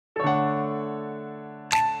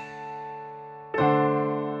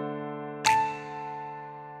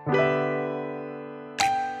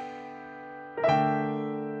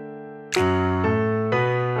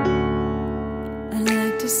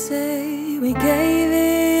say we gave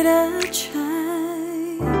it a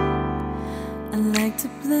try. I like to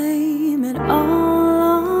blame it all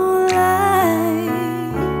on life.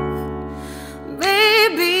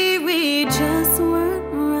 Maybe we just weren't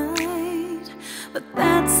right, but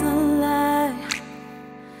that's a lie.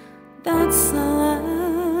 That's a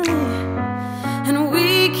lie. And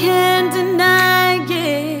we can't deny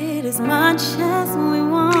it as much as we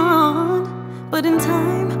want, but in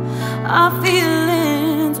time our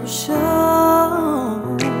feelings will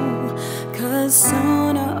show. 'Cause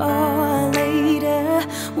sooner or later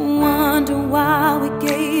we'll wonder why we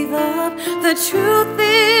gave up. The truth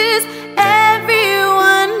is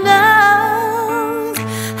everyone knows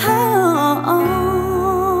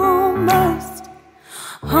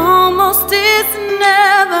almost is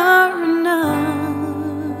never enough.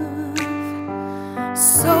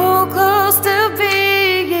 So close to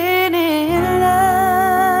being in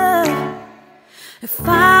love. If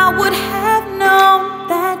I would have known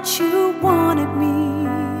that you wanted me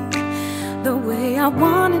the way I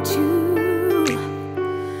wanted you,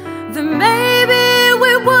 then maybe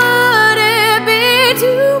we wouldn't be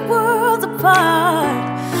two worlds apart,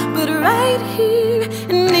 but right here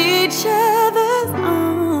in each other's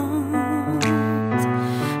arms.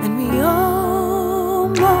 And we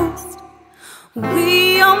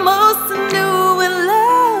almost knew what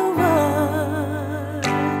love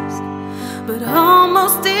was, but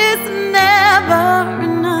almost is never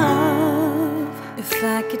enough. If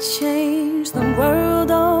I could change the world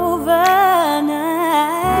overnight,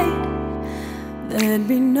 there'd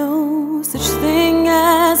be no such thing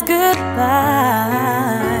as goodbye.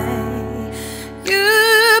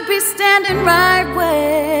 You'd be standing right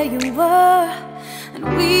where you were, and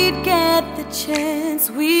we'd get the chance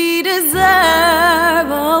we deserve.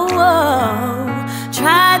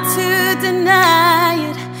 Try to deny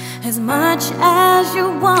it as much as you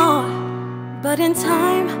want, but in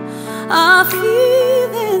time our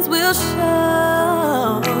feelings will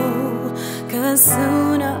show. 'Cause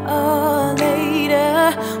sooner or later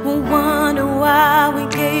we'll wonder why we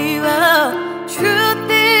gave up. Truth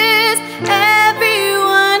is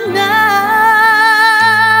everyone knows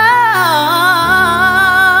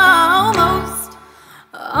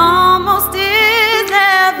almost is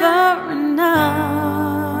never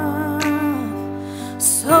enough.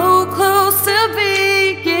 So close to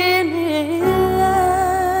being in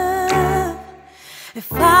love. If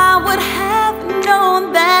I would have known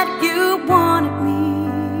that you wanted me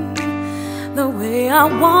the way I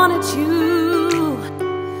wanted you,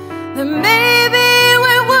 then maybe